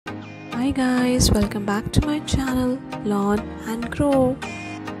Hi guys, welcome back to my channel Learn and Grow.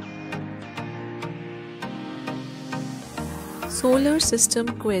 Solar System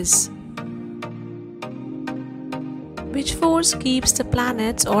Quiz. Which force keeps the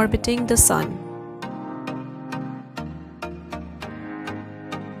planets orbiting the Sun?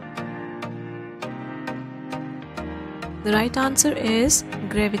 The right answer is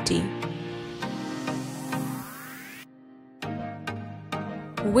gravity.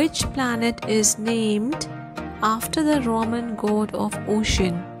 Which planet is named after the Roman god of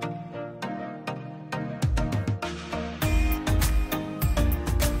ocean?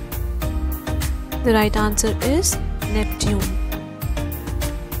 The right answer is Neptune.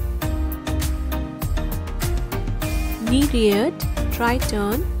 Nered,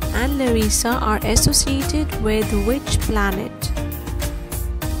 Triton, and Larissa are associated with which planet?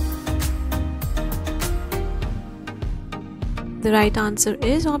 The right answer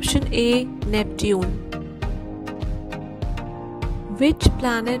is option A, Neptune. Which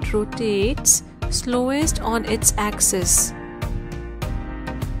planet rotates slowest on its axis?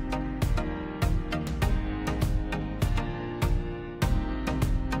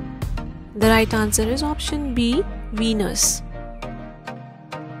 The right answer is option B, Venus.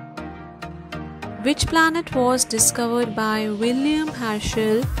 Which planet was discovered by William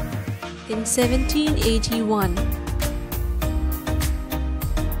Herschel in 1781?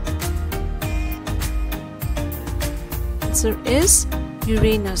 Answer is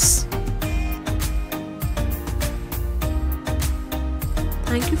Uranus.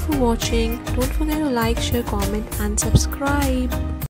 Thank you for watching. Don't forget to like, share, comment and subscribe.